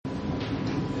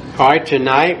All right,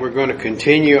 tonight we're going to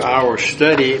continue our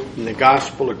study in the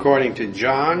Gospel according to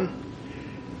John.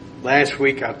 Last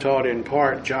week I taught in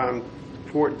part John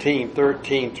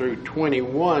 14:13 through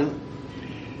 21.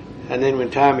 And then when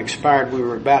time expired, we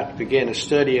were about to begin a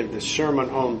study of the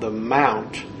Sermon on the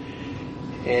Mount.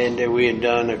 And we had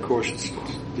done, of course,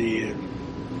 the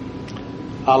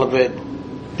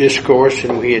Olivet Discourse,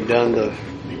 and we had done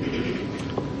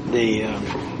the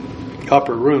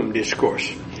Upper Room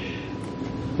Discourse.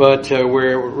 But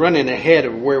we're running ahead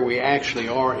of where we actually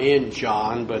are in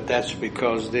John, but that's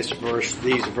because these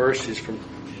verses from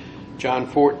John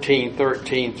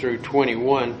 14:13 through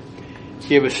 21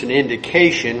 give us an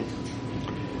indication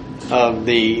of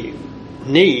the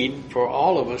need for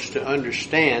all of us to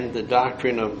understand the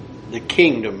doctrine of the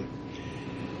kingdom.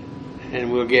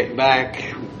 And we'll get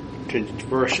back to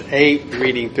verse 8,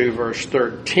 reading through verse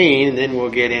 13, and then we'll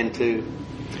get into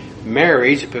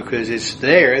marriage, because it's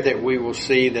there that we will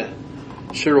see the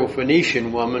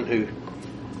Syrophoenician woman who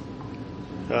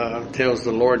tells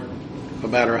the Lord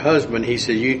about her husband. He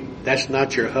says, that's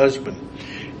not your husband.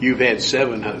 You've had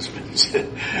 7 husbands.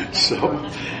 So,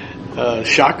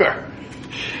 shocker.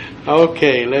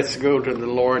 Okay, let's go to the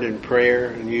Lord in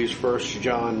prayer and use 1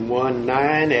 John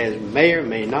 1:9 as may or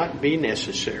may not be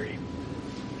necessary.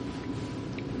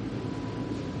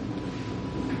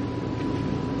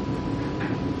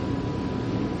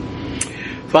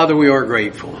 Father, we are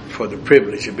grateful for the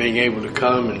privilege of being able to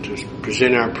come and to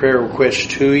present our prayer requests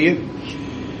to you.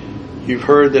 You've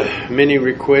heard the many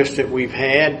requests that we've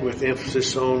had with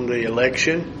emphasis on the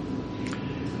election.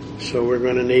 So we're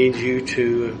going to need you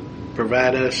to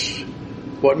provide us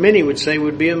what many would say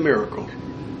would be a miracle.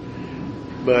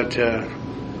 But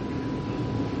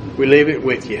we leave it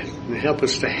with you. And help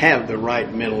us to have the right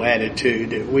mental attitude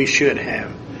that we should have,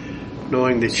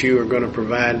 knowing that you are going to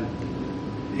provide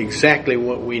exactly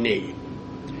what we need.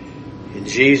 In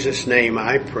Jesus' name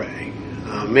I pray.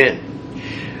 Amen.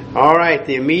 All right,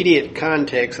 the immediate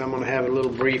context. I'm going to have a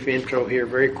little brief intro here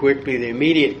very quickly. The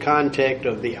immediate context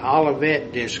of the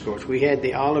Olivet Discourse. We had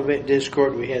the Olivet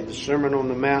Discourse. We had the Sermon on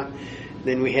the Mount.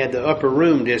 Then we had the Upper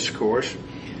Room Discourse.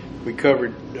 We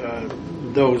covered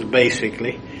those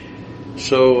basically.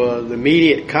 So the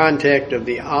immediate context of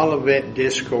the Olivet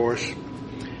Discourse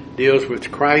deals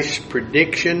with Christ's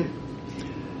prediction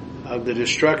of the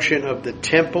destruction of the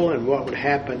temple and what would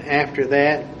happen after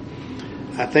that.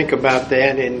 I think about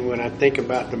that, and when I think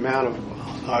about the Mount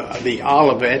of the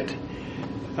Olivet,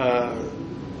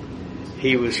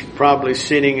 he was probably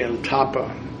sitting on top of,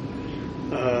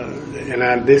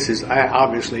 this is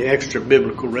obviously extra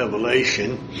biblical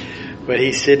revelation, but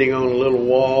he's sitting on a little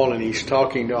wall and he's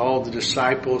talking to all the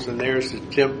disciples, and there's the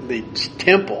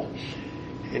temple,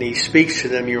 and he speaks to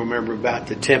them. You remember about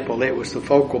the temple. It was the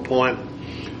focal point,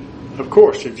 of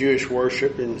course, of Jewish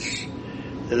worship, and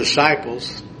the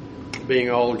disciples,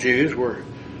 being all Jews, were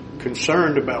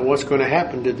concerned about what's going to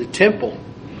happen to the temple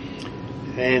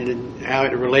and how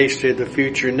it relates to the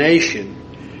future nation.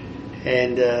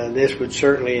 And this would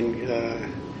certainly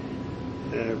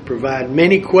provide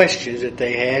many questions that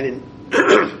they had. And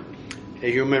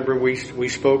as you remember, we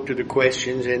spoke to the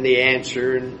questions and the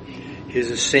answer and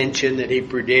his ascension that he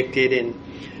predicted, and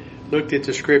looked at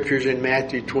the scriptures in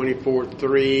Matthew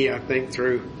 24:3, I think,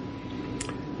 through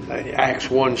Acts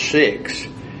 1:6.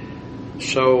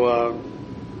 So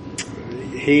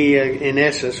he, in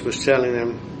essence, was telling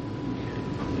them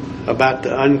about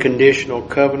the unconditional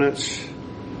covenants.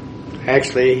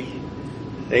 Actually,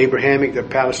 the Abrahamic, the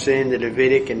Palestinian, the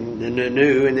Davidic, and the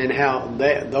New, and then how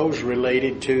those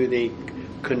related to the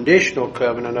conditional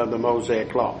covenant of the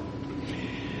Mosaic Law.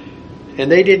 And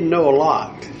they didn't know a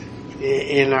lot.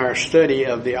 In our study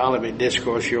of the Olivet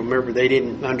Discourse, you'll remember they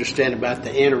didn't understand about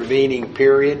the intervening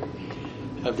period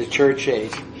of the church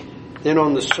age. Then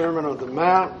on the Sermon on the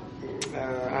Mount,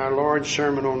 our Lord's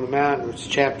Sermon on the Mount was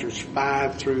chapters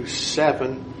 5 through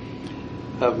 7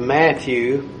 of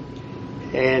Matthew.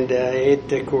 And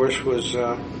it, of course, was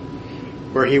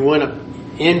where he went up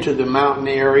into the mountain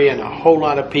area, and a whole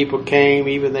lot of people came.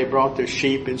 Even they brought their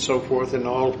sheep and so forth, and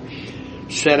all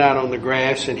sat out on the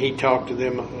grass, and he talked to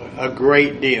them a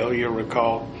great deal, you'll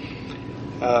recall.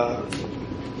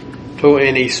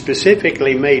 And he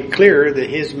specifically made clear that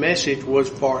his message was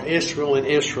for Israel and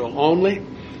Israel only,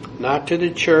 not to the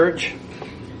church.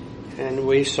 And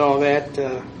we saw that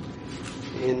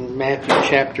in Matthew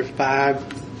chapter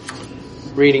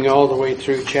 5, reading all the way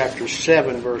through chapter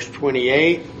 7, verse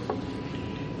 28.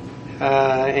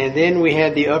 And then we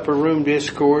had the Upper Room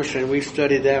Discourse, and we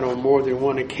studied that on more than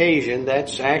one occasion.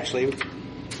 That's actually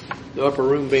the upper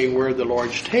room being where the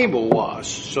Lord's table was.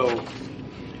 So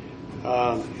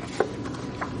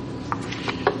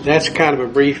That's kind of a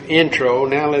brief intro.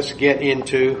 Now let's get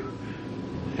into,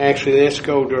 let's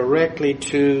go directly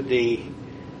to the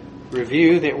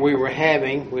review that we were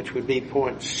having, which would be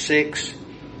point 6,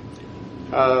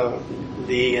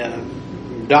 the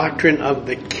doctrine of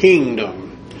the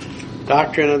kingdom.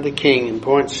 Doctrine of the kingdom,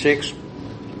 point 6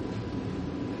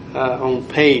 on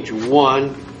page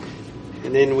 1.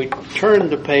 And then we turn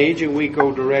the page and we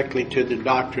go directly to the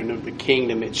doctrine of the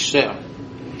kingdom itself.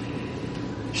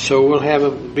 So we'll have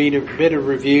a bit of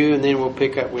review, and then we'll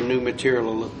pick up with new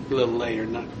material a little later.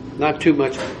 Not too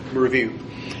much review.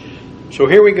 So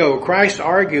here we go. Christ's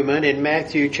argument in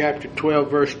Matthew chapter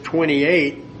 12, verse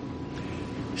 28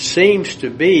 seems to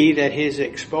be that his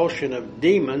expulsion of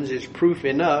demons is proof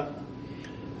enough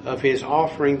of his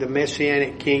offering the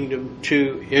Messianic kingdom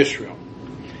to Israel.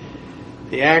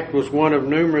 The act was one of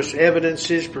numerous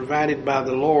evidences provided by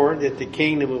the Lord that the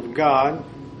kingdom of God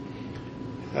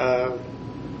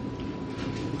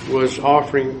was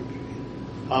offering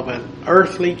of an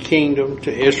earthly kingdom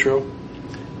to Israel,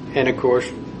 and of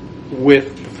course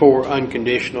with 4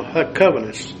 unconditional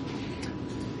covenants: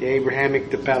 the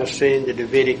Abrahamic, the Palestinian, the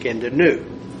Davidic, and the New.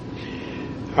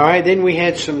 Alright, then we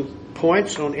had some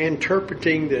points on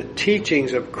interpreting the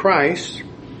teachings of Christ.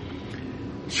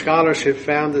 Scholars have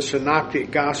found the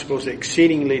Synoptic Gospels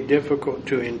exceedingly difficult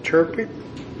to interpret.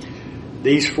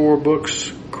 These 4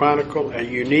 books chronicle a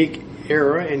unique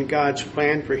era in God's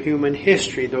plan for human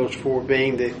history, those 4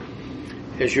 being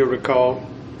as you'll recall,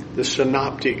 the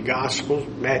Synoptic Gospels,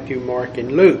 Matthew, Mark,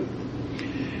 and Luke.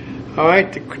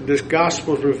 Alright, the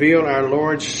Gospels reveal our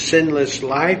Lord's sinless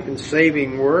life and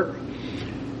saving work,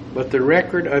 but the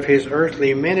record of his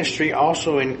earthly ministry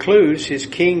also includes his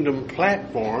kingdom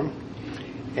platform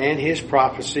and his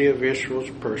prophecy of Israel's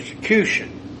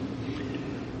persecution.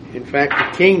 In fact,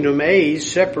 the kingdom age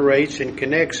separates and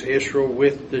connects Israel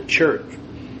with the church.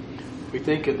 We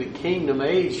think of the kingdom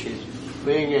age as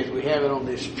being as we have it on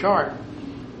this chart,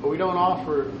 but we don't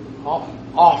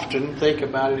often think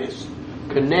about it as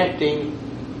connecting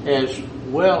as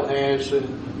well as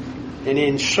an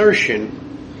insertion,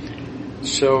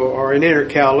 or an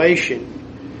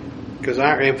intercalation, because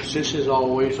our emphasis is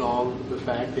always on the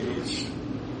fact that it's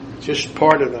just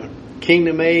part of the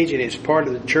kingdom age and it's part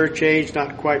of the church age,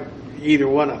 not quite either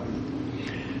one of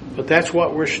them. But that's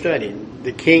what we're studying,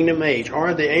 the kingdom age,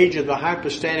 or the age of the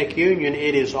hypostatic union,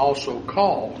 it is also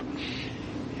called.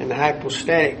 And the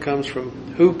hypostatic comes from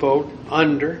hupo,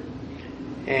 under,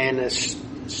 and the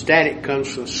static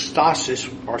comes from stasis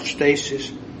or stasis,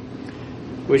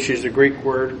 which is the Greek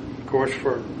word, of course,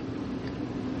 for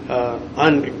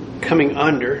coming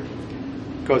under,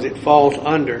 because it falls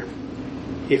under,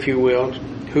 if you will,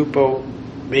 hupo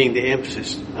being the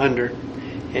emphasis, under,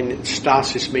 and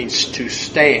stasis means to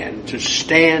stand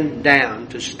down,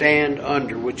 to stand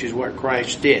under, which is what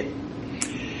Christ did.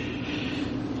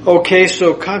 Okay,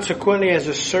 so consequently, as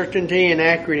a certainty and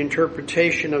accurate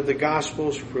interpretation of the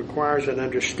Gospels requires an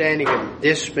understanding of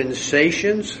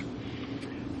dispensations,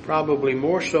 probably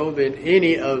more so than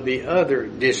any of the other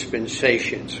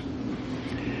dispensations.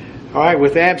 Alright,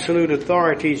 with absolute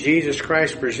authority, Jesus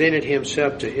Christ presented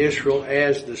himself to Israel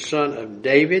as the Son of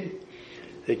David,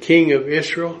 the King of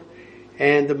Israel,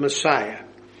 and the Messiah.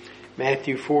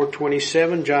 Matthew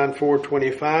 4:27, John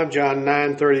 4:25, John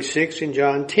 9:36, and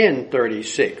John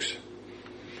 10:36.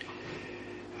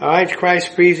 Alright,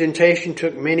 Christ's presentation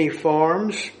took many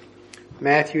forms.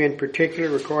 Matthew in particular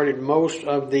recorded most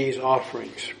of these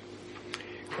offerings.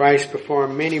 Christ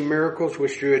performed many miracles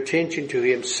which drew attention to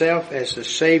himself as the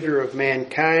Savior of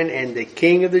mankind and the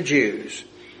King of the Jews.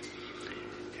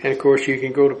 And of course you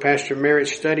can go to Pastor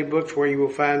Merritt's study books where you will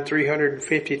find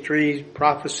 353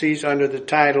 prophecies under the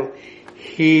title,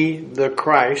 He the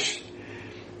Christ.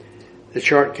 The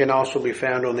chart can also be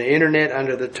found on the internet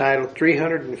under the title,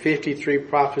 353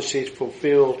 prophecies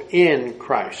fulfilled in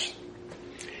Christ.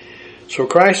 So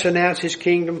Christ announced his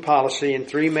kingdom policy in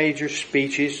 3 major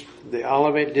speeches: the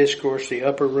Olivet Discourse, the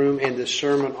Upper Room, and the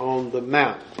Sermon on the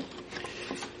Mount.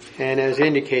 And as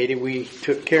indicated, we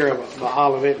took care of the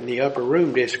Olivet and the Upper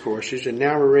Room discourses, and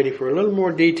now we're ready for a little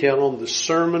more detail on the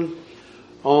Sermon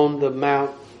on the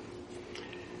Mount.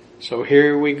 So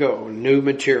here we go, new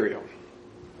material.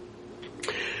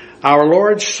 Our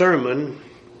Lord's Sermon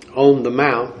on the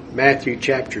Mount, Matthew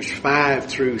chapters 5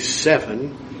 through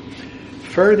 7,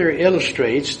 further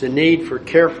illustrates the need for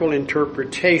careful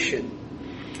interpretation.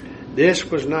 This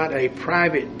was not a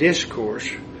private discourse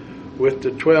with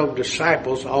the 12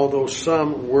 disciples, although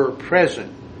some were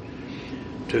present.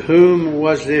 To whom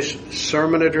was this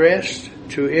sermon addressed?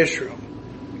 To Israel.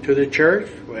 To the church?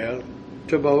 Well,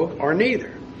 to both or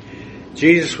neither.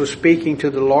 Jesus was speaking to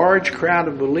the large crowd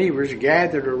of believers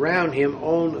gathered around him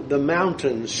on the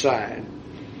mountainside.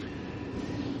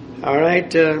 All right,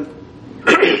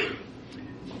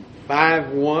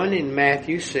 5:1 in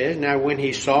Matthew says, "Now when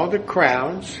he saw the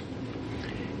crowds,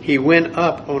 he went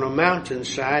up on a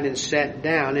mountainside and sat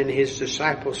down, and his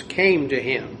disciples came to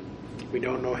him." We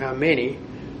don't know how many,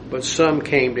 but some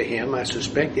came to him. I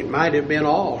suspect it might have been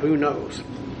all. Who knows?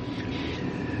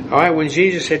 All right, when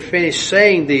Jesus had finished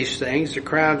saying these things, the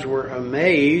crowds were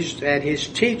amazed at his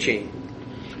teaching.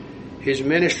 His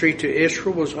ministry to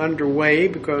Israel was underway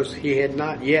because he had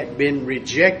not yet been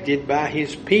rejected by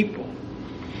his people.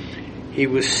 He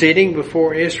was sitting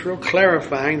before Israel,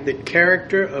 clarifying the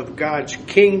character of God's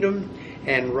kingdom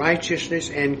and righteousness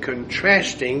and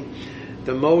contrasting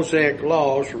the Mosaic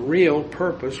law's real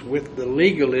purpose with the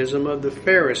legalism of the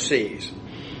Pharisees.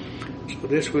 So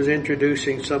this was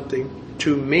introducing something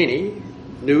to many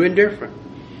new and different.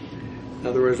 In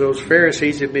other words, those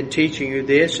Pharisees have been teaching you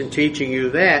this and teaching you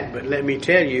that, but let me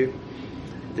tell you,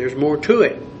 there's more to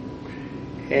it.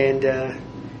 And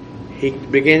he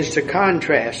begins to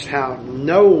contrast how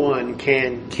no one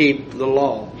can keep the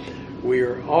law. We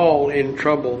are all in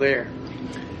trouble there.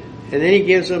 And then he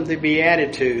gives them the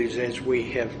Beatitudes, as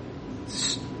we have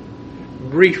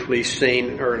briefly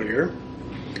seen earlier,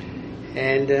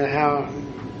 and how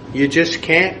you just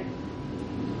can't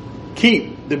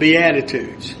keep the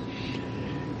Beatitudes.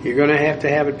 You're going to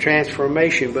have a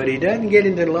transformation, but he doesn't get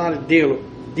into a lot of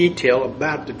detail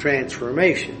about the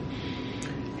transformation.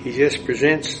 He just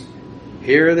presents,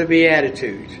 here are the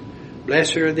Beatitudes.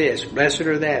 Blessed are this, blessed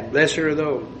are that, blessed are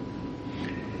those.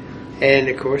 And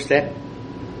of course that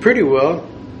pretty well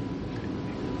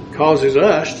causes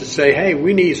us to say, hey,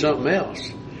 we need something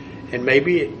else. And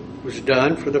maybe it was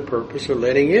done for the purpose of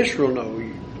letting Israel know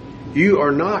you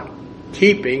are not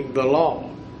keeping the law.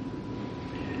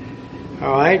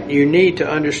 All right, you need to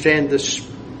understand the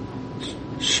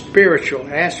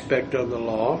spiritual aspect of the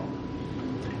law,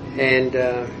 and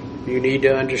you need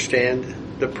to understand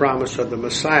the promise of the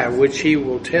Messiah, which he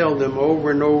will tell them over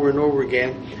and over and over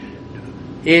again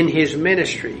in his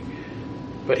ministry.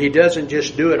 But he doesn't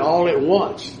just do it all at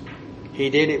once. He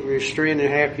did it for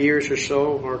 3.5 years or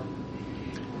so, or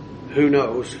who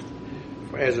knows,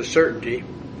 as a certainty,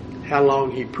 how long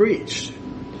he preached.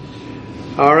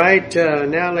 All right,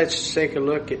 now let's take a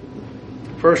look at,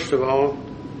 first of all,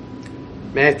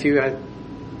 Matthew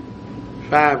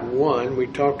 5:1. We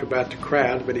talked about the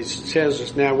crowds, but it says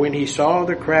us, now when he saw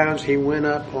the crowds, he went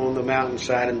up on the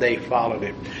mountainside and they followed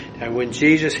him. And when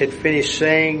Jesus had finished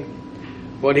saying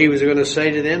what he was going to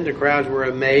say to them, the crowds were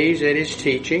amazed at his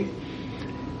teaching.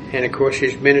 And of course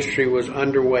his ministry was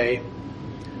underway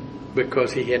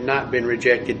because he had not been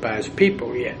rejected by his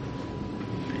people yet.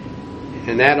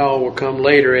 And that all will come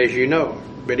later, as you know.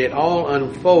 But it all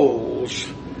unfolds,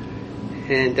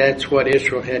 and that's what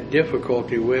Israel had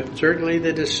difficulty with, certainly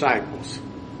the disciples.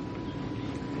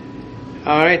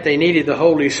 All right, they needed the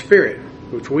Holy Spirit,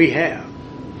 which we have.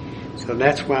 So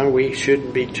that's why we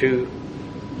shouldn't be too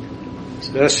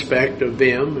suspect of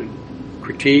them and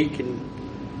critique and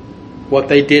what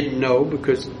they didn't know,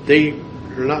 because they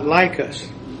are not like us.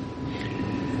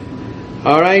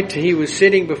 All right, he was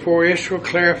sitting before Israel,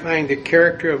 clarifying the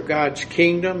character of God's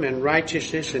kingdom and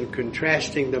righteousness and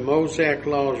contrasting the Mosaic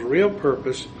law's real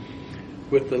purpose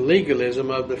with the legalism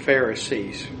of the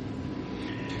Pharisees.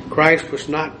 Christ was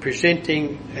not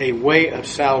presenting a way of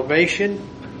salvation.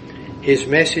 His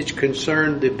message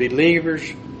concerned the believer's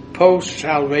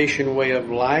post-salvation way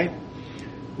of life,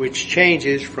 which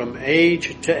changes from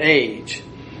age to age.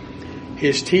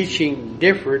 His teaching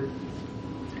differed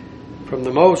from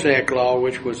the Mosaic law,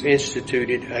 which was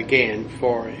instituted again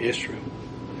for Israel.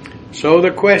 So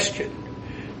the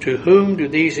question, to whom do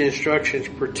these instructions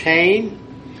pertain?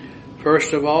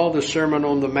 First of all, the Sermon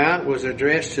on the Mount was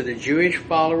addressed to the Jewish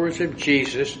followers of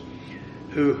Jesus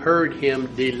who heard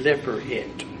him deliver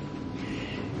it.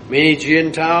 Many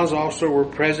Gentiles also were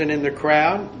present in the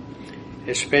crowd,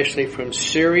 especially from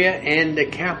Syria and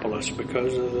Decapolis,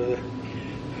 because of the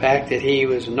fact that he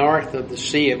was north of the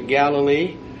Sea of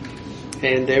Galilee.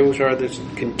 And those are the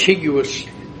contiguous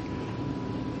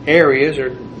areas,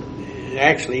 or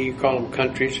actually you call them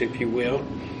countries, if you will.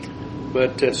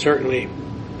 But certainly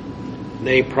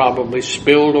they probably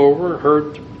spilled over,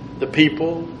 heard the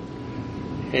people,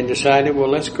 and decided, well,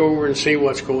 let's go over and see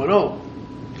what's going on.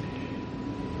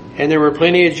 And there were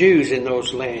plenty of Jews in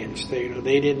those lands.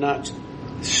 They did not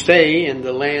stay in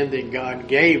the land that God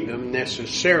gave them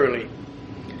necessarily.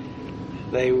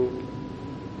 They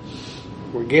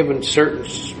were given certain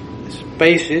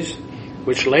spaces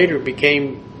which later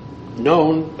became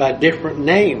known by different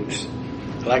names.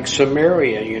 like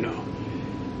Samaria,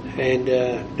 and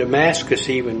Damascus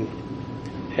even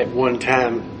at one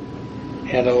time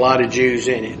had a lot of Jews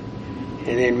in it.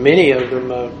 And then many of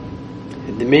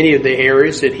the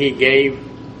areas that he gave,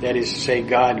 that is to say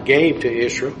God gave to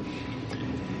Israel,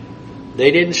 they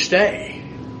didn't stay.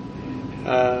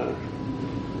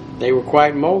 They were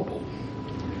quite mobile,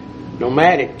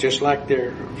 nomadic, just like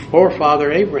their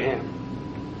forefather Abraham.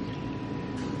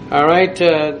 All right,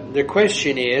 the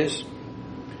question is,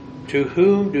 to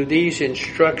whom do these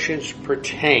instructions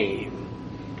pertain?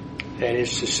 That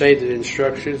is to say, the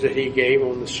instructions that he gave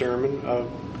on the Sermon of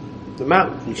the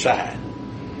Mountainside.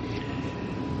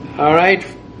 All right,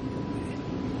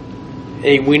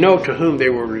 we know to whom they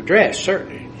were addressed,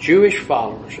 certainly, Jewish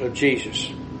followers of Jesus.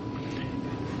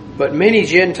 But many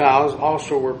Gentiles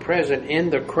also were present in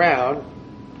the crowd,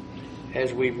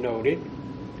 as we've noted.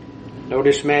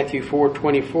 Notice Matthew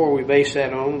 4:24, we base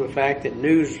that on the fact that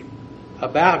news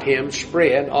about him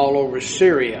spread all over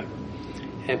Syria.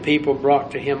 And people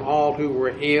brought to him all who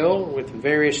were ill with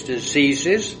various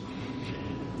diseases,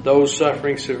 those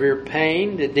suffering severe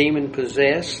pain, the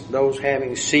demon-possessed, those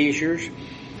having seizures,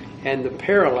 and the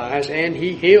paralyzed, and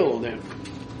he healed them.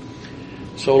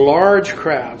 So large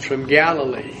crowds from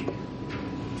Galilee,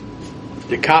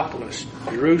 Decapolis,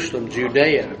 Jerusalem,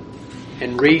 Judea,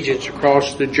 and regions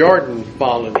across the Jordan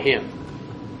followed him.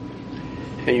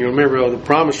 And you remember the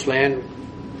Promised Land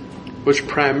was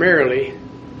primarily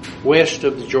west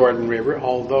of the Jordan River,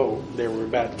 although there were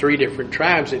about 3 different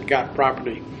tribes that got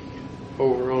property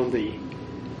over on the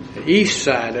east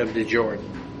side of the Jordan.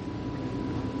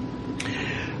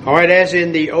 All right, as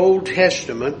in the Old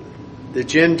Testament, the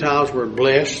Gentiles were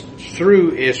blessed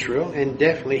through Israel and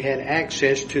definitely had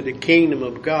access to the kingdom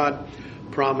of God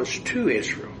promised to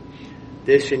Israel.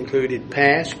 This included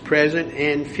past, present,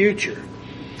 and future.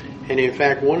 And in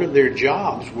fact, one of their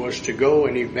jobs was to go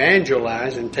and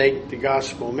evangelize and take the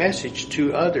gospel message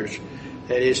to others,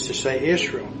 that is to say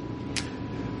Israel,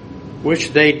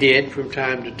 which they did from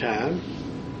time to time,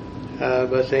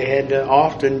 but they had to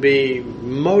often be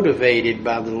motivated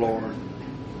by the Lord.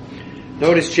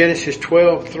 Notice Genesis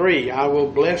 12:3, I will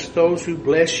bless those who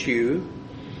bless you,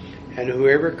 and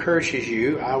whoever curses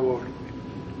you, I will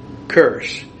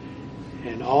curse.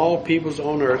 And all peoples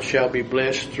on earth shall be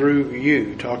blessed through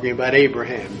you. Talking about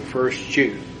Abraham, the first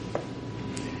Jew.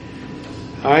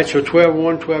 All right, so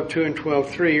 12:1, 12:2, and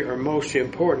 12:3 are most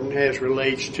important as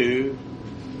relates to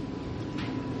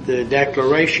the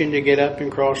declaration to get up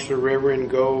and cross the river and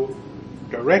go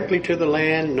directly to the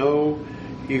land. No,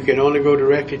 you can only go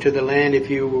directly to the land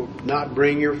if you will not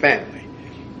bring your family.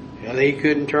 Well, he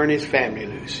couldn't turn his family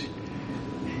loose.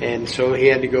 And so they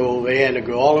had to go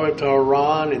all the way to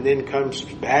Haran and then comes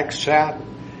back south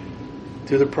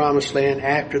to the Promised Land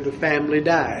after the family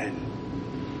died.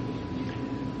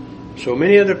 So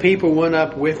many other people went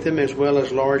up with them, as well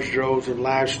as large droves of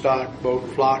livestock,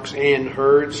 both flocks and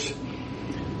herds.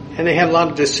 And they had a lot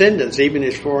of descendants, even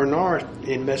as far north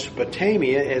in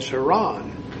Mesopotamia as Haran,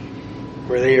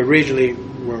 where they originally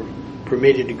were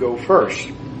permitted to go first.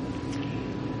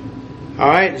 All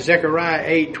right, Zechariah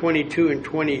 8:22 and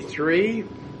 23.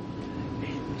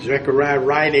 Zechariah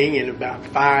writing in about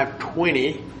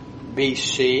 520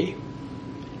 BC.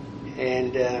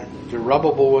 And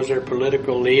Zerubbabel was their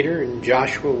political leader, and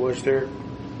Joshua was their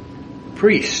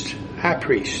priest, high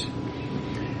priest.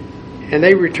 And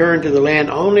they returned to the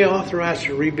land only authorized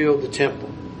to rebuild the temple.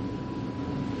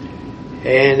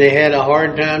 And they had a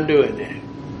hard time doing that,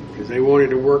 because they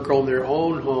wanted to work on their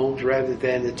own homes rather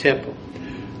than the temple.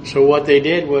 So what they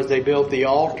did was they built the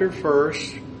altar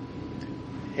first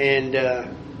and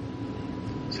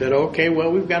said, okay,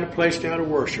 well, we've got a place now to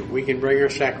worship. We can bring our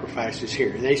sacrifices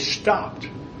here. And they stopped.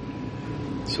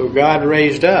 So God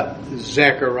raised up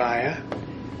Zechariah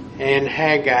and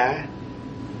Haggai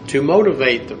to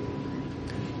motivate them.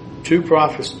 2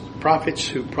 prophets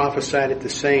who prophesied at the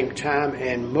same time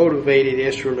and motivated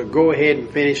Israel to go ahead and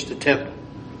finish the temple.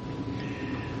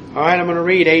 All right, I'm going to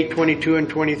read 8:22 and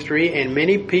 23. And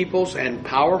many peoples and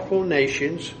powerful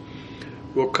nations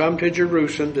will come to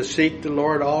Jerusalem to seek the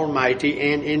Lord Almighty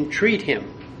and entreat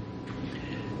Him.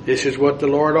 This is what the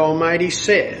Lord Almighty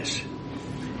says.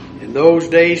 In those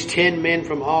days 10 men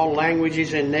from all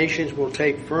languages and nations will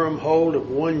take firm hold of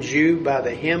one Jew by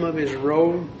the hem of his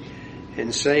robe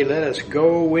and say, let us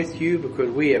go with you, because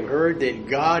we have heard that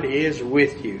God is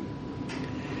with you.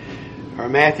 Or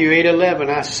Matthew 8:11,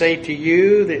 I say to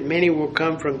you that many will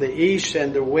come from the east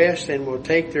and the west and will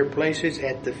take their places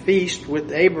at the feast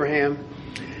with Abraham,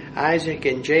 Isaac,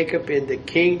 and Jacob in the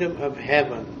kingdom of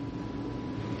heaven.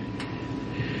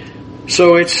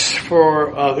 So it's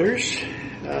for others,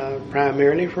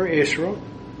 primarily for Israel,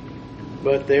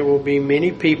 But there will be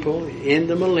many people in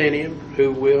the millennium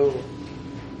who will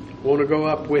want to go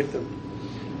up with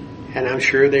them. And I'm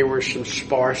sure there were some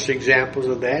sparse examples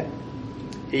of that,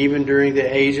 even during the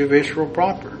age of Israel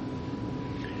proper.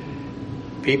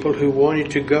 People who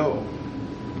wanted to go.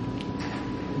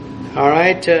 All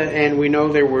right, and we know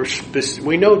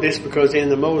we know this because in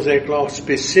the Mosaic Law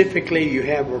specifically you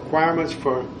have requirements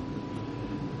for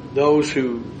those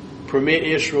who permit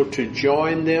Israel to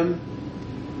join them.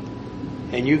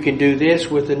 And you can do this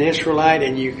with an Israelite,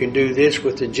 and you can do this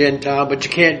with a Gentile, but you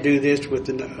can't do this with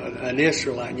an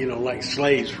Israelite, like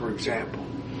slaves, for example.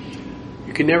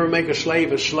 You can never make a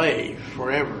slave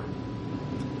forever.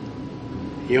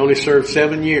 He only served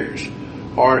 7 years.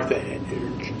 Or if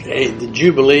the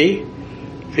Jubilee,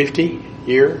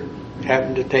 50-year,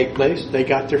 happened to take place, they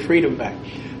got their freedom back.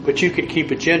 But you could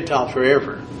keep a Gentile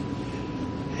forever.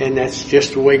 And that's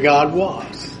just the way God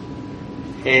was.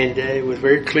 And it was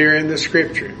very clear in the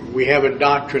Scripture. We have a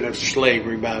doctrine of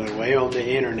slavery, by the way, on the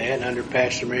internet under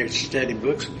Pastor Merritt's study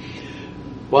books.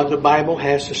 What the Bible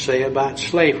has to say about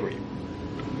slavery.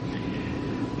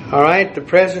 All right, the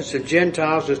presence of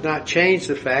Gentiles does not change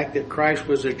the fact that Christ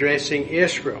was addressing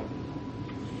Israel.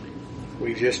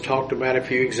 We've just talked about a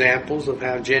few examples of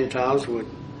how Gentiles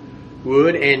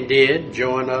would and did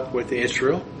join up with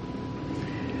Israel.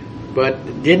 But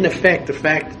it didn't affect the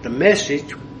fact that the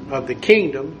message of the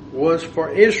kingdom was for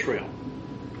Israel.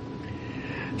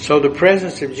 So the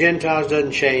presence of Gentiles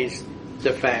doesn't change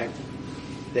the fact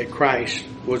that Christ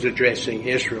was addressing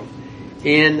Israel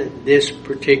in this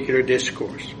particular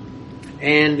discourse.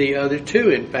 And the other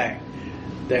two, in fact,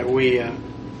 that we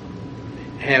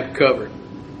have covered.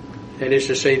 That is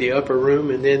to say, the upper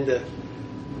room and then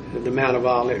the Mount of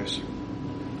Olives.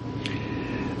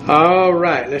 All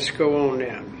right, let's go on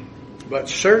now. But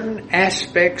certain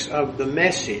aspects of the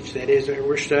message, that is, that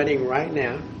we're studying right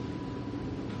now,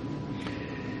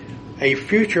 a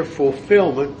future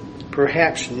fulfillment,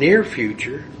 perhaps near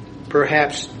future,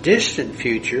 perhaps distant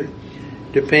future,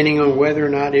 depending on whether or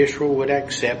not Israel would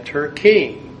accept her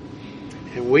king.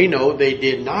 And we know they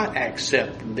did not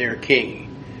accept their king.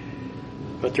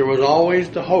 But there was always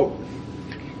the hope.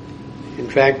 In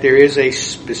fact, there is a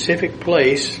specific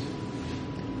place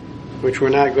which we're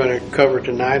not going to cover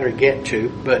tonight or get to,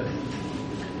 but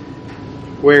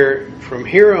where from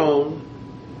here on,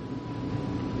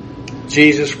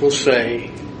 Jesus will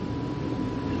say,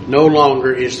 no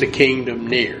longer is the kingdom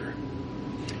near.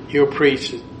 He'll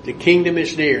preach, the kingdom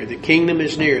is near, the kingdom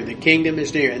is near, the kingdom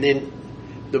is near. And then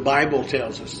the Bible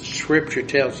tells us, the Scripture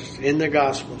tells us in the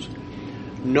Gospels,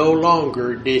 no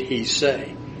longer did he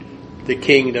say, the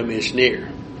kingdom is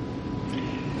near.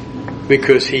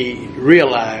 Because he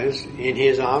realized in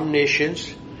his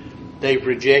omniscience, they've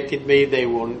rejected me, they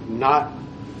will not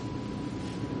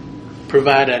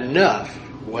provide enough,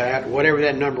 whatever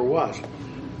that number was,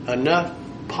 enough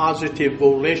positive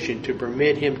volition to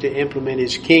permit him to implement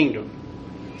his kingdom.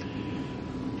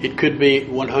 It could be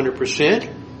 100%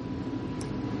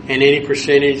 and any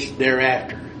percentage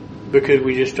thereafter, because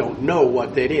we just don't know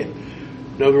what that is.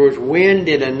 In other words, when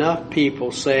did enough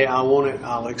people say,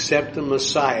 I'll accept the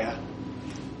Messiah?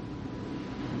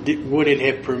 Would it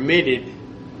have permitted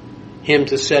him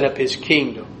to set up his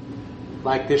kingdom?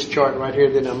 Like this chart right here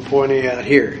that I'm pointing out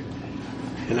here.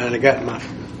 And I got my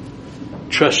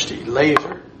trusty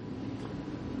laser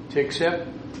to accept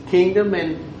the kingdom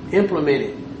and implement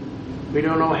it. We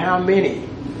don't know how many.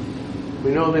 We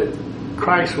know that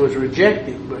Christ was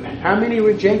rejected, but how many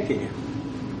rejected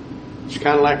him? It's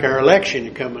kind of like our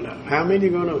election coming up. How many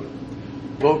are going to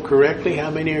vote correctly?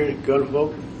 How many are going to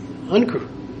vote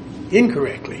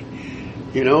incorrectly?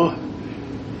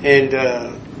 And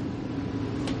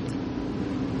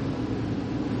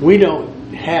we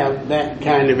don't have that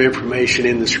kind of information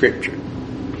in the Scripture.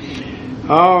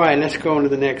 All right, let's go on to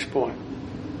the next point.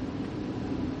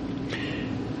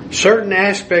 Certain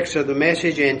aspects of the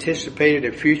message anticipated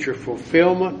a future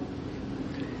fulfillment,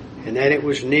 and that it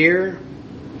was near,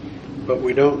 but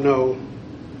we don't know.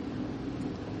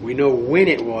 We know when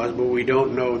it was, but we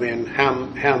don't know then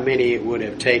how many it would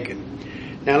have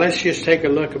taken. Now let's just take a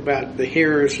look about the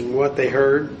hearers and what they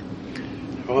heard.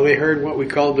 Well, they heard what we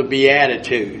call the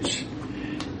Beatitudes.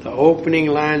 The opening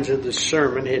lines of the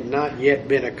sermon had not yet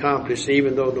been accomplished,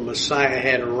 even though the Messiah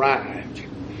had arrived.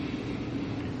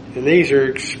 And these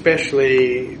are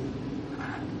especially,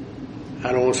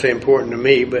 I don't want to say important to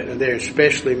me, but they're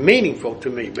especially meaningful to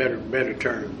me, better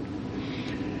term.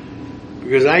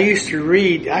 Because I used to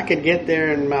read, I could get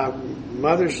there in my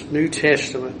mother's New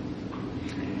Testament,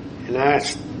 and I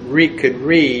could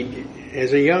read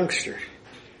as a youngster.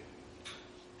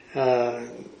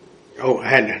 I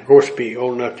had to, of course, be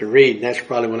old enough to read, and that's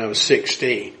probably when I was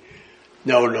 16.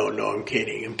 No, I'm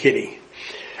kidding.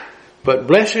 But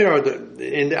blessed are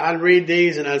and I'd read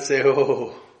these and I'd say,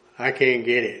 oh, I can't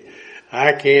get it.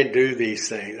 I can't do these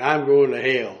things. I'm going to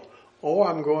hell. Or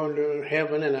I'm going to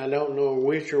heaven and I don't know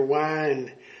which or why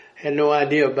and had no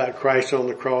idea about Christ on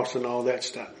the cross and all that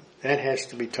stuff. That has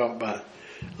to be taught by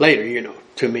later,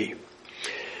 to me.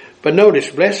 But notice,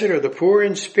 blessed are the poor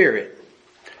in spirit,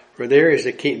 for theirs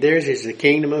is the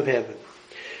kingdom of heaven.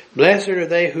 Blessed are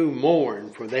they who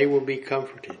mourn, for they will be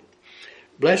comforted.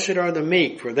 Blessed are the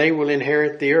meek, for they will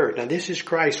inherit the earth. Now this is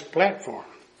Christ's platform.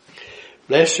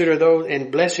 Blessed are those,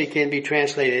 and blessed can be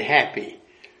translated happy.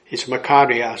 It's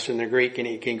makarios in the Greek, and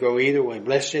it can go either way,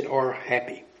 blessed or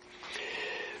happy.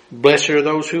 Blessed are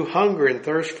those who hunger and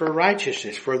thirst for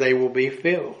righteousness, for they will be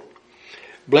filled.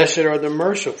 Blessed are the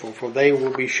merciful, for they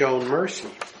will be shown mercy.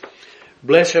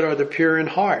 Blessed are the pure in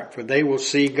heart, for they will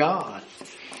see God.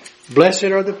 Blessed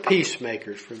are the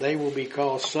peacemakers, for they will be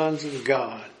called sons of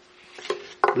God.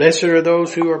 Blessed are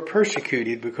those who are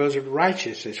persecuted because of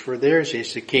righteousness, for theirs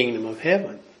is the kingdom of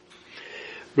heaven.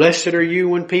 Blessed are you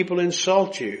when people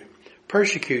insult you,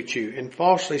 persecute you, and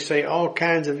falsely say all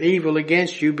kinds of evil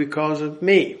against you because of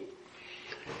me.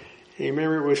 And you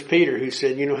remember it was Peter who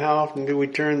said, how often do we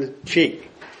turn the cheek?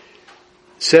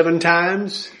 7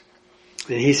 times?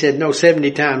 And he said, no,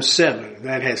 70 times 7.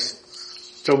 That has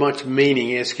so much meaning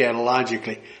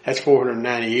eschatologically. That's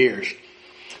 490 years.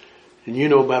 And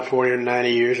about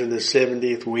 490 years in the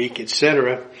 70th week,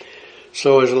 etc.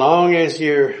 So as long as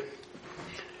you're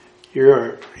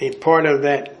a part of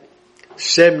that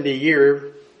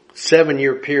 7-year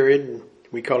period,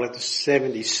 we call it the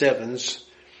 77s,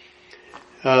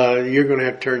 you're going to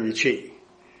have to turn your cheek.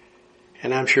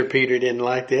 And I'm sure Peter didn't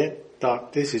like that,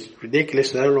 thought this is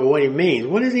ridiculous, and I don't know what he means.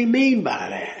 What does he mean by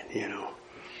that,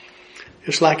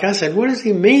 Just like I said, what does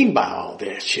he mean by all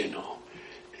this,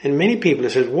 And many people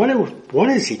have said, what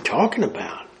is he talking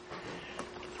about?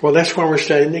 Well, that's why we're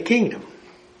studying the kingdom.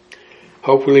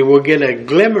 Hopefully we'll get a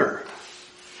glimmer.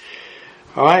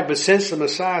 All right, but since the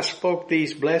Messiah spoke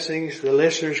these blessings, the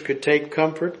listeners could take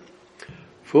comfort,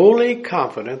 fully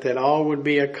confident that all would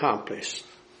be accomplished.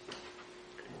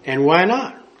 And why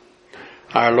not?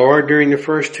 Our Lord, during the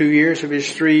first 2 years of his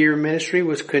 3-year ministry,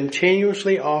 was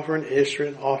continuously offering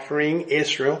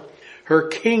Israel her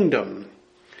kingdom.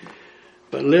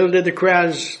 But little did the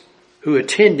crowds who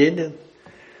attended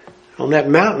on that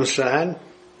mountainside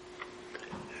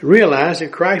realize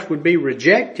that Christ would be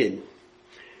rejected.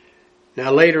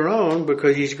 Now later on,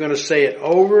 because he's going to say it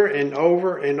over and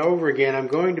over and over again, I'm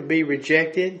going to be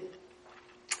rejected,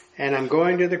 and I'm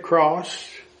going to the cross,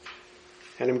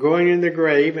 and I'm going in the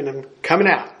grave, and I'm coming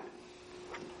out.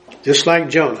 Just like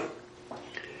Jonah.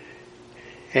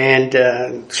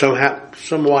 And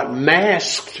somewhat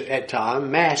masked at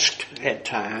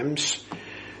times,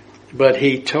 but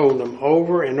he told them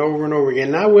over and over and over again.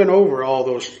 And I went over all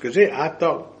those because I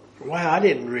thought, wow, I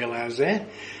didn't realize that.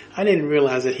 I didn't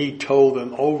realize that he told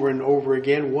them over and over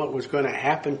again what was going to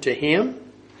happen to him.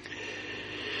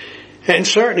 And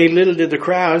certainly little did the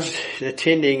crowds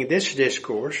attending this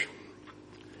discourse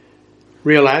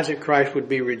realize that Christ would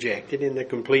be rejected and the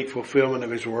complete fulfillment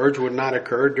of his words would not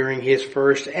occur during his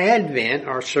first advent,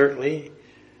 or certainly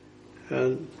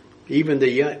even the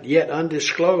yet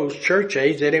undisclosed church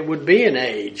age, that it would be an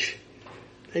age.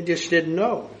 They just didn't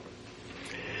know.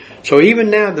 So even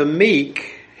now the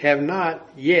meek have not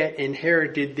yet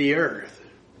inherited the earth.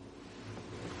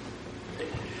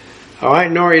 All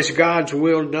right, nor is God's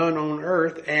will done on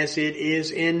earth as it is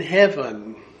in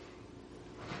heaven.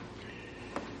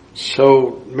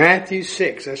 So Matthew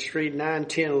 6, let's read 9,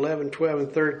 10, 11, 12,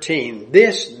 and 13.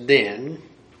 This then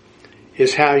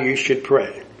is how you should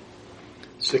pray.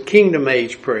 It's a kingdom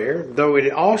age prayer, though it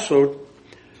also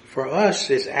for us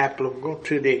is applicable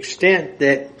to the extent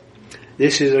that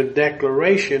this is a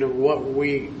declaration of what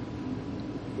we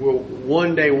will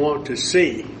one day want to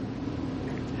see.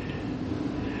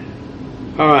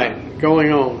 All right,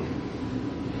 going on.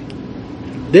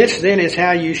 This then is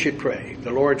how you should pray,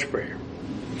 the Lord's Prayer.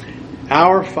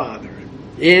 Our Father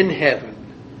in heaven,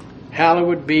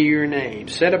 hallowed be your name.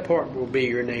 Set apart will be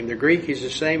your name. The Greek is the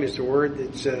same as the word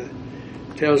that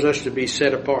tells us to be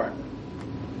set apart.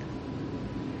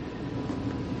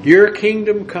 Your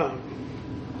kingdom come.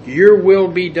 Your will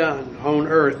be done on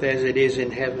earth as it is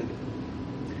in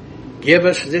heaven. Give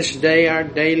us this day our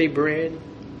daily bread.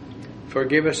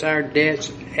 Forgive us our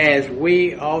debts as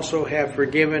we also have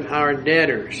forgiven our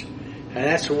debtors. And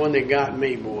that's the one that got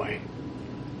me, boy.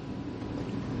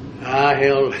 I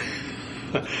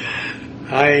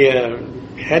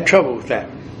had trouble with that.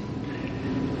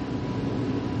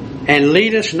 And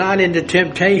lead us not into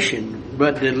temptation,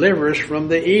 but deliver us from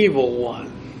the evil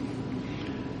one.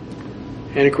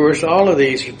 And of course, all of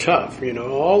these are tough. You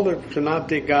know, all the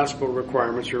synoptic gospel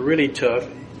requirements are really tough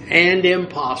and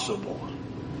impossible,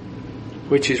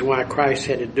 which is why Christ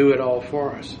had to do it all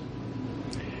for us.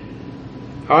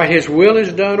 All right, His will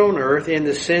is done on earth in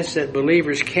the sense that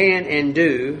believers can and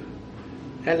do,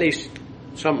 at least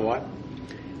somewhat,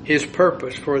 His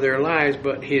purpose for their lives,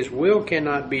 but His will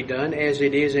cannot be done as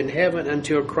it is in heaven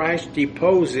until Christ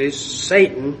deposes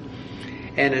Satan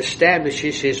and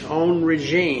establishes His own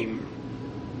regime.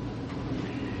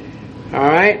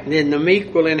 Alright, then the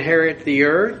meek will inherit the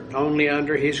earth only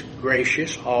under His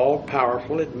gracious,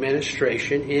 all-powerful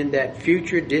administration in that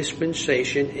future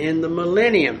dispensation in the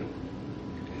millennium.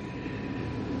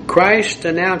 Christ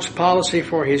announced policy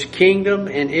for His kingdom,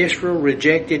 and Israel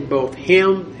rejected both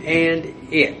Him and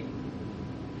it.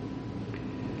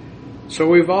 So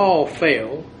we've all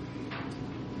failed,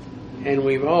 and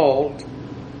we've all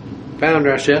found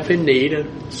ourselves in need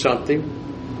of something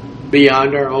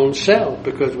beyond our own self,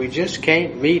 because we just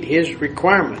can't meet His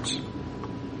requirements.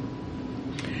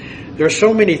 There are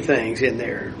so many things in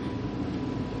there.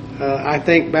 I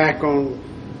think back on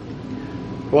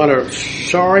what a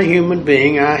sorry human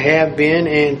being I have been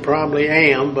and probably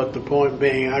am, but the point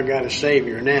being I've got a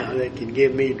Savior now that can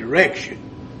give me direction.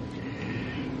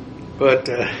 But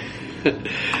I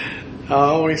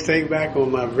always think back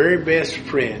on my very best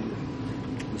friend,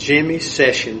 Jimmy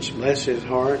Sessions, bless his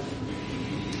heart.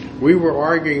 We were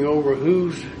arguing over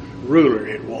whose ruler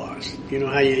it was. You know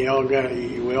how we all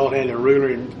had a ruler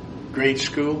in grade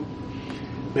school?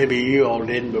 Maybe you all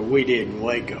didn't, but we did in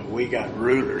Waco. We got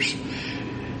rulers.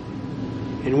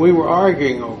 And we were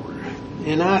arguing over it.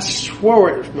 And I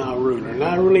swore it was my ruler, and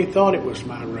I really thought it was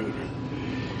my ruler.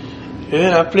 And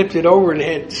then I flipped it over and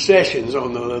it had Sessions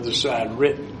on the other side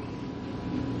written.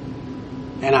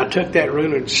 And I took that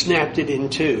ruler and snapped it in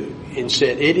two and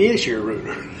said, "It is your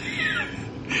ruler."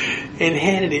 And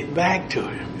handed it back to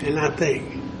him. And I think,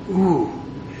 ooh.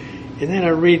 And then I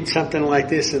read something like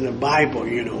this in the Bible,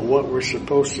 you know, what we're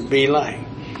supposed to be like.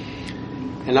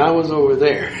 And I was over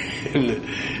there, and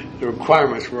the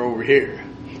requirements were over here.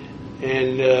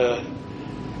 And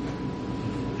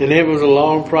it was a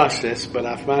long process, but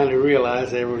I finally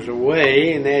realized there was a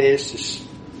way, and that is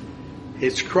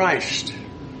it's Christ.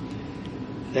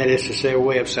 That is to say, a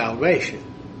way of salvation.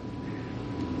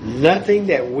 Nothing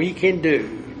that we can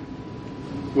do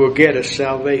will get us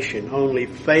salvation. Only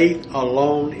faith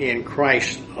alone in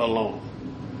Christ alone.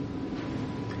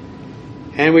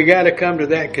 And we got to come to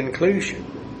that conclusion,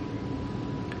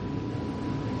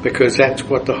 because that's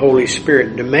what the Holy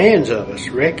Spirit demands of us.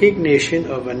 Recognition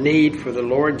of a need for the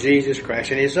Lord Jesus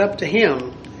Christ. And it's up to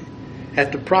Him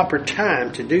at the proper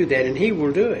time to do that, and He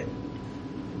will do it.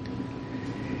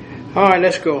 Alright,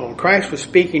 let's go on. Christ was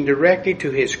speaking directly to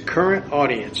His current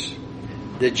audience.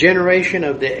 The generation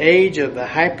of the age of the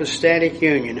hypostatic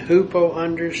union. Hupo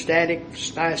under static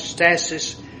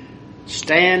stasis.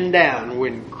 Stand down.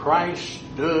 When Christ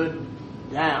stood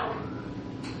down.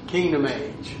 Kingdom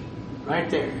age. Right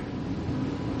there.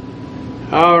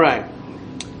 Alright.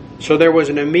 So there was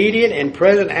an immediate and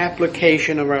present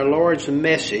application of our Lord's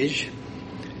message,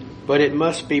 but it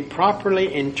must be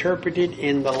properly interpreted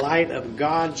in the light of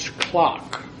God's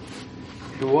clock.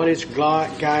 And what is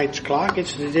God's clock?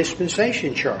 It's the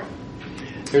dispensation chart.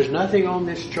 There's nothing on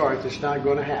this chart that's not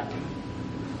going to happen.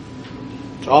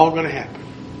 It's all going to happen.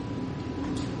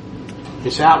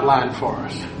 It's outlined for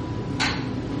us.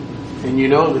 And you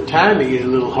know, the timing is a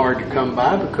little hard to come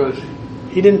by, because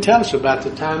He didn't tell us about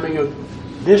the timing of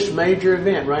this major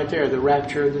event right there, the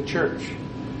rapture of the church.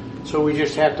 So we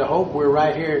just have to hope we're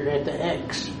right here at the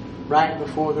X, right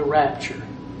before the rapture.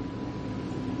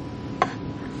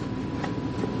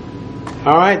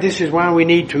 Alright, this is why we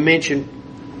need to mention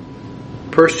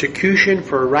persecution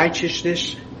for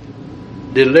righteousness,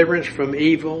 deliverance from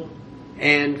evil,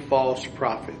 and false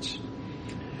prophets.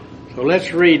 So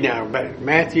let's read now,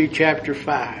 Matthew chapter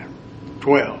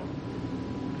 5:12.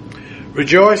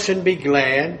 Rejoice and be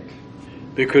glad,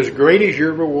 because great is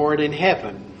your reward in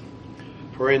heaven.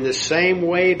 For in the same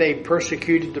way they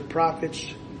persecuted the prophets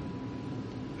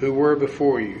who were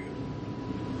before you.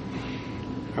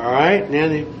 Alright,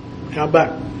 now how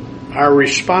about our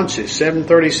responses?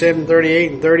 7:30,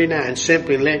 7:38, and 39.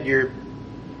 Simply let your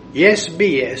yes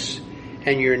be yes,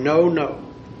 and your no, no.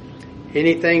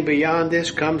 Anything beyond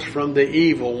this comes from the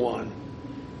evil one.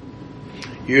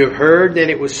 You have heard that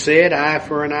it was said, eye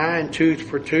for an eye and tooth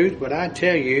for tooth, but I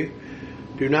tell you,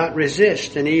 do not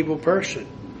resist an evil person.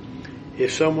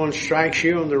 If someone strikes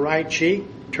you on the right cheek,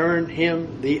 turn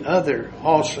him the other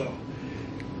also.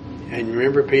 And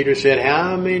remember, Peter said,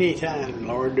 how many times,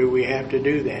 Lord, do we have to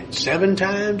do that? 7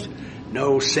 times?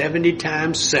 No, 70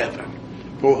 times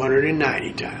 7.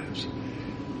 490 times.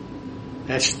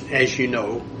 That's, as you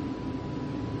know,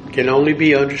 can only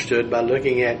be understood by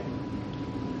looking at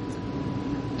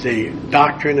the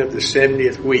doctrine of the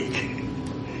 70th week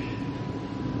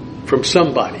from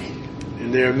somebody.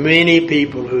 And there are many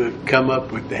people who have come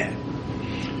up with that.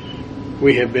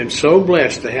 We have been so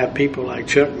blessed to have people like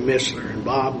Chuck Missler and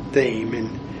Bob Thiem and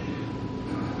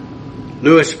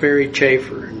Louis Ferry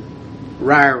Chafer and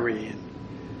Ryrie and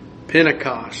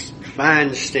Pentecost,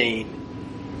 Feinstein,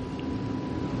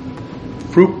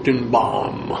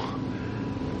 Fruchtenbaum.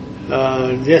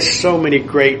 Just so many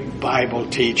great Bible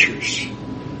teachers.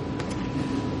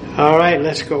 All right,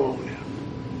 let's go on now.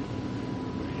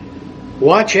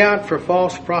 Watch out for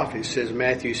false prophets, says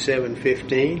Matthew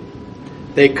 7:15.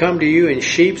 They come to you in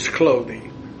sheep's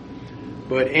clothing,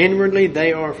 but inwardly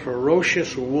they are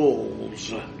ferocious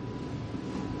wolves.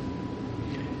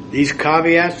 These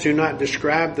caveats do not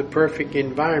describe the perfect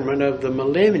environment of the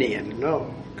millennium,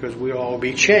 no, because we'll all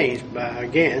be changed by,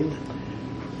 again,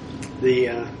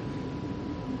 the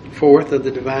fourth of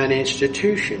the divine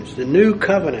institutions, the new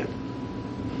covenant.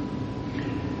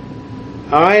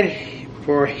 All right,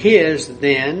 for his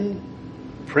then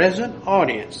present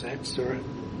audience, that's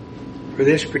for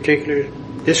this particular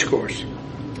discourse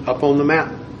up on the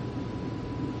mountain.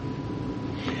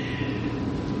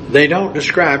 They don't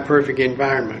describe perfect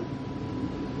environment,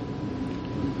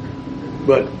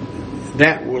 but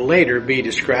that will later be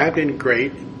described in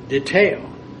great detail.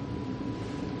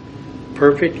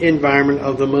 Perfect environment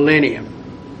of the millennium,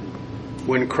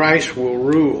 when Christ will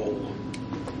rule.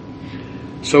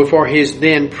 So for his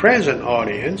then present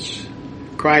audience,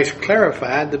 Christ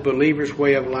clarified the believer's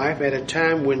way of life at a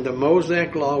time when the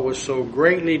Mosaic law was so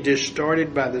greatly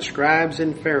distorted by the scribes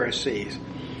and Pharisees.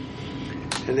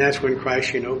 And that's when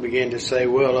Christ, began to say,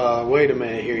 well, wait a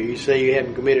minute here. You say you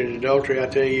haven't committed adultery. I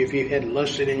tell you, if you hadn't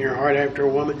lusted in your heart after a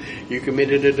woman, you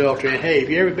committed adultery. And hey, have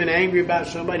you ever been angry about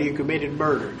somebody, you committed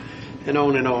murder. And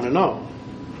on and on and on.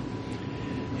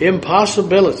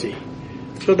 Impossibility.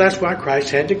 So that's why Christ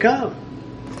had to come.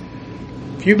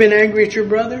 If you've been angry at your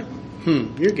brother,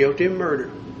 you're guilty of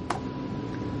murder.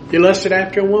 You lusted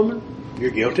after a woman,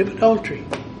 you're guilty of adultery.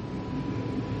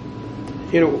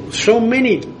 So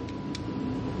many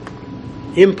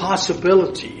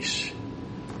impossibilities.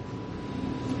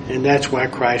 And that's why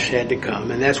Christ had to come,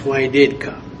 and that's why he did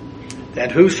come.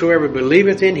 That whosoever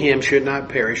believeth in him should not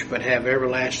perish, but have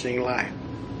everlasting life.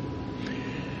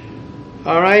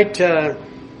 All right,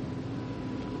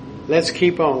 let's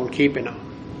keep on keeping on.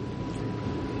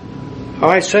 All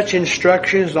right, such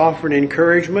instructions offered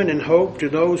encouragement and hope to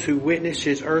those who witnessed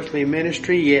his earthly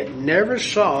ministry, yet never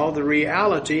saw the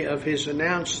reality of his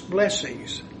announced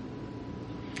blessings.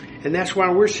 And that's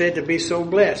why we're said to be so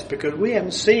blessed, because we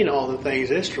haven't seen all the things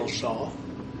Israel saw.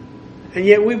 And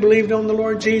yet we believed on the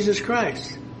Lord Jesus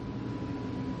Christ.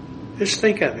 Just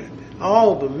think of it.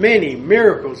 All the many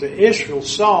miracles that Israel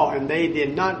saw, and they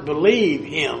did not believe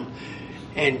him.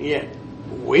 And yet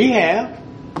we have.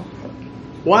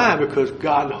 Why? Because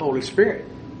God and the Holy Spirit.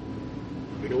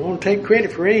 We don't want to take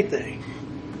credit for anything.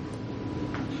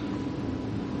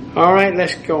 All right,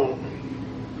 let's go on.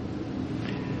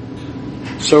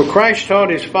 So Christ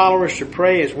taught his followers to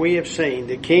pray as we have seen,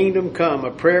 the kingdom come,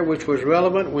 a prayer which was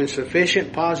relevant when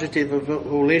sufficient positive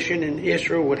volition in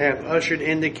Israel would have ushered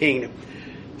in the kingdom.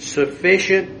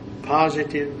 Sufficient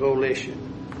positive volition.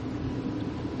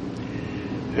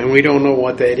 And we don't know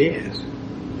what that is.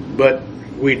 But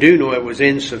we do know it was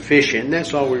insufficient.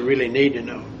 That's all we really need to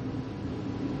know.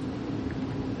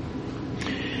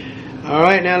 All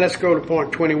right, now let's go to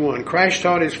point 21. Christ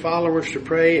taught his followers to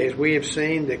pray, as we have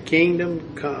seen, the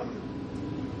kingdom come.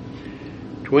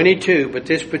 22, but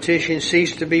this petition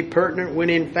ceased to be pertinent when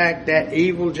in fact that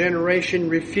evil generation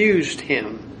refused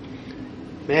him.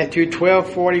 Matthew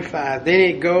 12:45. Then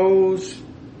it goes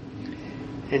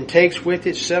and takes with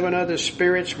it 7 other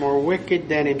spirits more wicked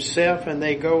than himself, and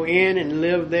they go in and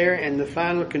live there, and the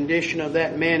final condition of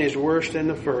that man is worse than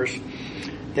the first.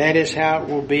 That is how it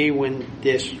will be with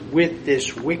this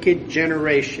wicked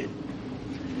generation.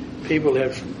 People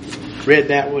have read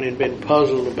that one and been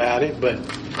puzzled about it, but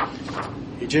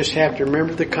you just have to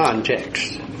remember the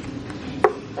context.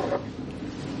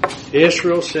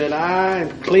 Israel said, I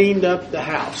have cleaned up the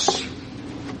house.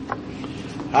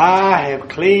 I have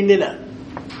cleaned it up.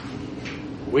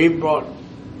 We brought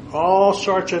all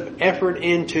sorts of effort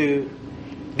into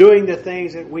doing the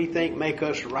things that we think make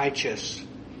us righteous.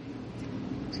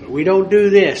 So we don't do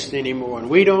this anymore, and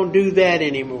we don't do that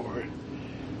anymore.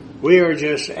 We are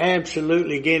just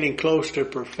absolutely getting close to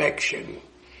perfection.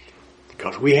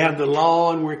 Because we have the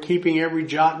law and we're keeping every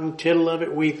jot and tittle of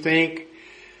it, we think.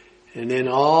 And then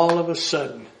all of a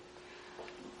sudden,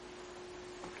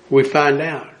 we find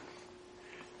out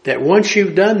that once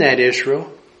you've done that,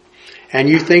 Israel, and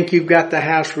you think you've got the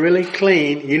house really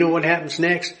clean, you know what happens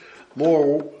next?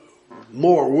 More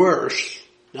worse,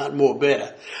 not more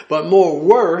better, but more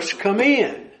worse come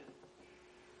in.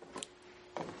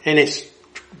 And it's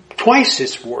twice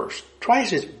as worse,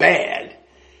 twice as bad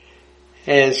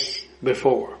as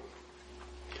before.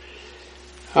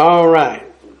 All right.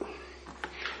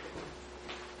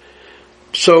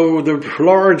 So the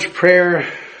Lord's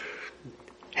Prayer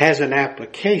has an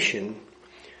application,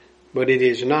 but it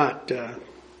is not, of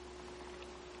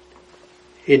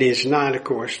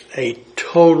course, a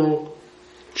total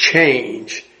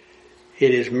change.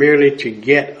 It is merely to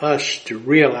get us to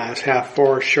realize how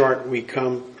far short we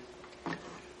come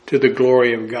to the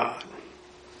glory of God.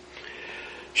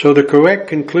 So the correct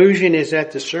conclusion is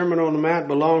that the Sermon on the Mount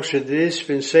belongs to the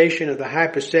dispensation of the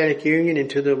hypostatic union and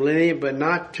to the millennium, but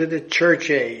not to the church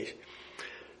age.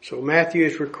 So Matthew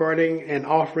is recording an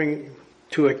offering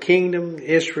to a kingdom,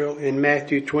 Israel, in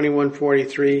Matthew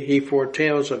 21:43. He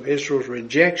foretells of Israel's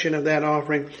rejection of that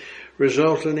offering,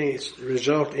 result in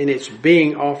its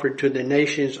being offered to the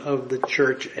nations of the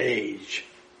church age.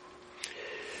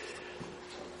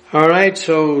 Alright,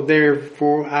 so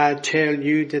therefore I tell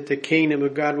you that the kingdom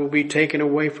of God will be taken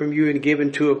away from you and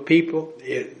given to a people,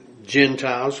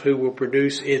 Gentiles, who will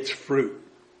produce its fruit.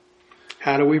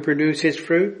 How do we produce its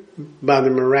fruit? By the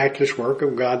miraculous work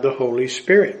of God the Holy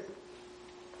Spirit.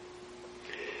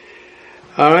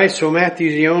 Alright, so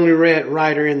Matthew's the only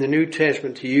writer in the New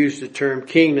Testament to use the term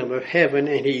kingdom of heaven,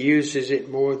 and he uses it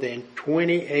more than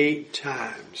 28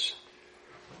 times.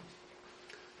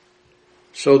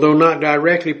 So though not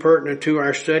directly pertinent to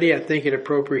our study, I think it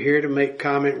appropriate here to make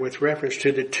comment with reference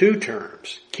to the two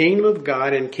terms, kingdom of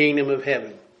God and kingdom of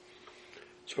heaven.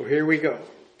 So here we go.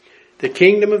 The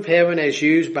kingdom of heaven as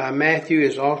used by Matthew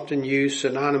is often used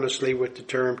synonymously with the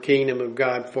term kingdom of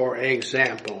God. For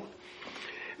example,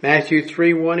 Matthew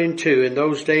 3:1-2, in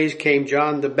those days came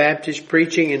John the Baptist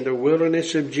preaching in the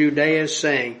wilderness of Judea,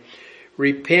 saying,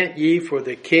 repent ye, for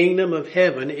the kingdom of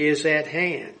heaven is at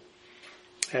hand.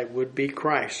 That would be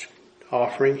Christ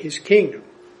offering his kingdom.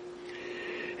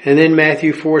 And then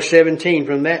Matthew 4:17,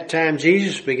 from that time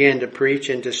Jesus began to preach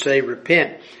and to say,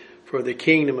 repent, for the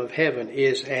kingdom of heaven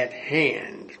is at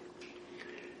hand.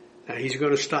 Now he's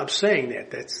going to stop saying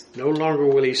that. That's no longer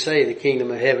will he say the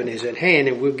kingdom of heaven is at hand,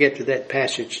 and we'll get to that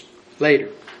passage later.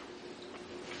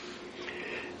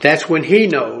 That's when he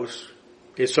knows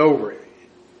it's over.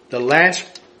 The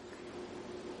last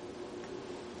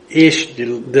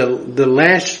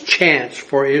chance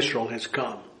for Israel has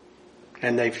come,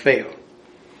 and they failed.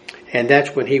 And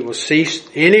that's when he will cease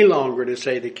any longer to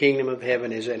say the kingdom of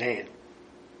heaven is at hand.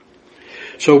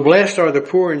 So blessed are the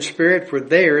poor in spirit, for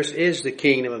theirs is the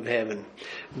kingdom of heaven.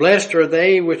 Blessed are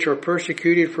they which are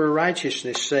persecuted for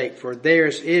righteousness' sake, for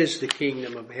theirs is the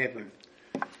kingdom of heaven.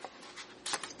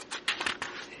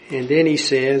 And then he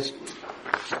says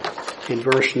in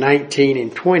verse 19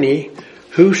 and 20,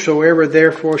 whosoever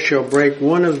therefore shall break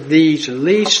one of these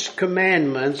least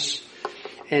commandments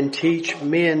and teach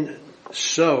men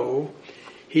so,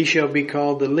 he shall be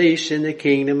called the least in the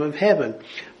kingdom of heaven.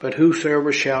 But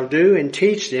whosoever shall do and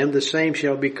teach them, the same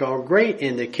shall be called great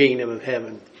in the kingdom of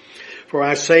heaven. For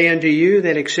I say unto you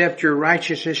that except your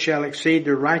righteousness shall exceed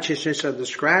the righteousness of the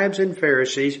scribes and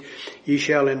Pharisees, ye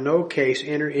shall in no case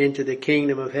enter into the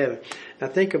kingdom of heaven. Now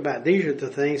think about it. These are the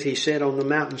things he said on the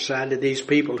mountainside to these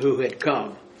people who had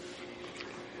come.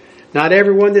 Not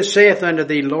everyone that saith unto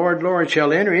thee, Lord, Lord,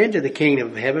 shall enter into the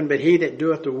kingdom of heaven, but he that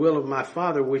doeth the will of my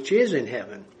Father which is in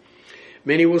heaven.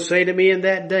 Many will say to me in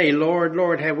that day, Lord,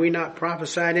 Lord, have we not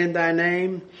prophesied in thy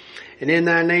name? And in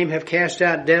thy name have cast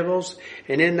out devils?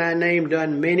 And in thy name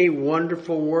done many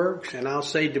wonderful works? And I'll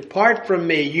say, depart from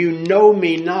me, you know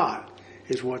me not,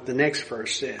 is what the next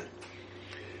verse said.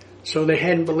 So they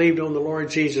hadn't believed on the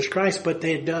Lord Jesus Christ, but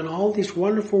they had done all these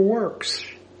wonderful works.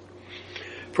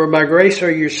 For by grace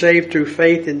are you saved through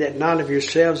faith, and that not of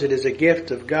yourselves, it is a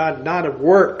gift of God, not of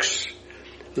works,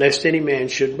 lest any man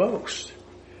should boast.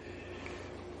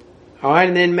 Alright,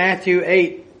 and then Matthew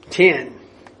 8, 10,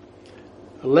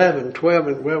 11, 12,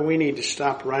 and well, we need to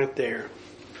stop right there.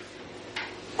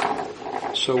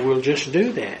 So we'll just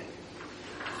do that.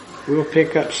 We'll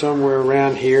pick up somewhere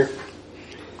around here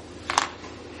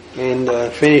and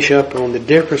finish up on the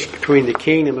difference between the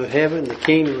kingdom of heaven, the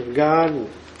kingdom of God,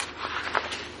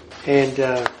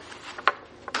 and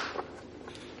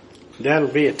that'll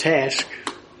be a task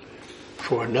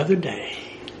for another day.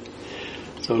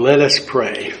 So let us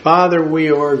pray. Father,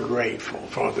 we are grateful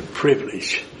for the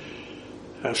privilege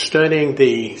of studying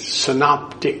the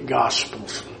Synoptic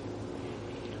Gospels,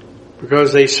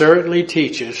 because they certainly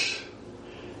teach us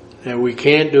that we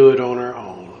can't do it on our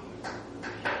own.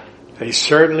 They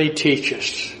certainly teach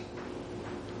us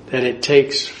that it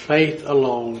takes faith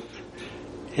alone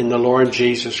in the Lord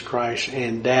Jesus Christ,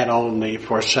 and that only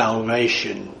for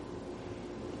salvation.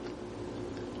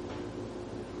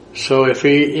 So if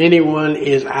anyone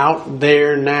is out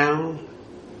there now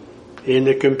in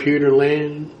the computer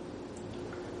land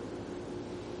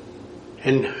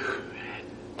and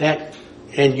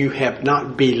you have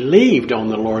not believed on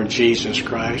the Lord Jesus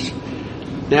Christ,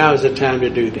 now is the time to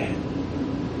do that.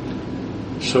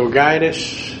 So guide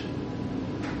us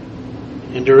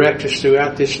and direct us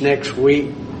throughout this next week.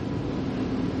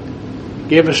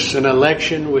 Give us an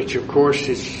election which of course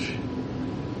is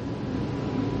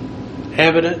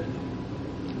evident,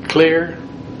 clear,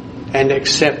 and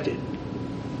accepted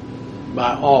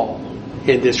by all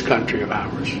in this country of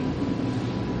ours.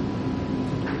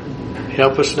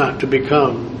 Help us not to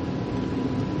become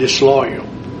disloyal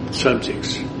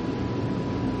subjects,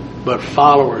 but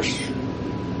followers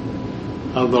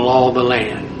of the law of the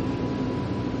land.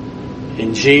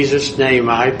 In Jesus' name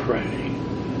I pray.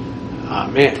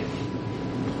 Amen.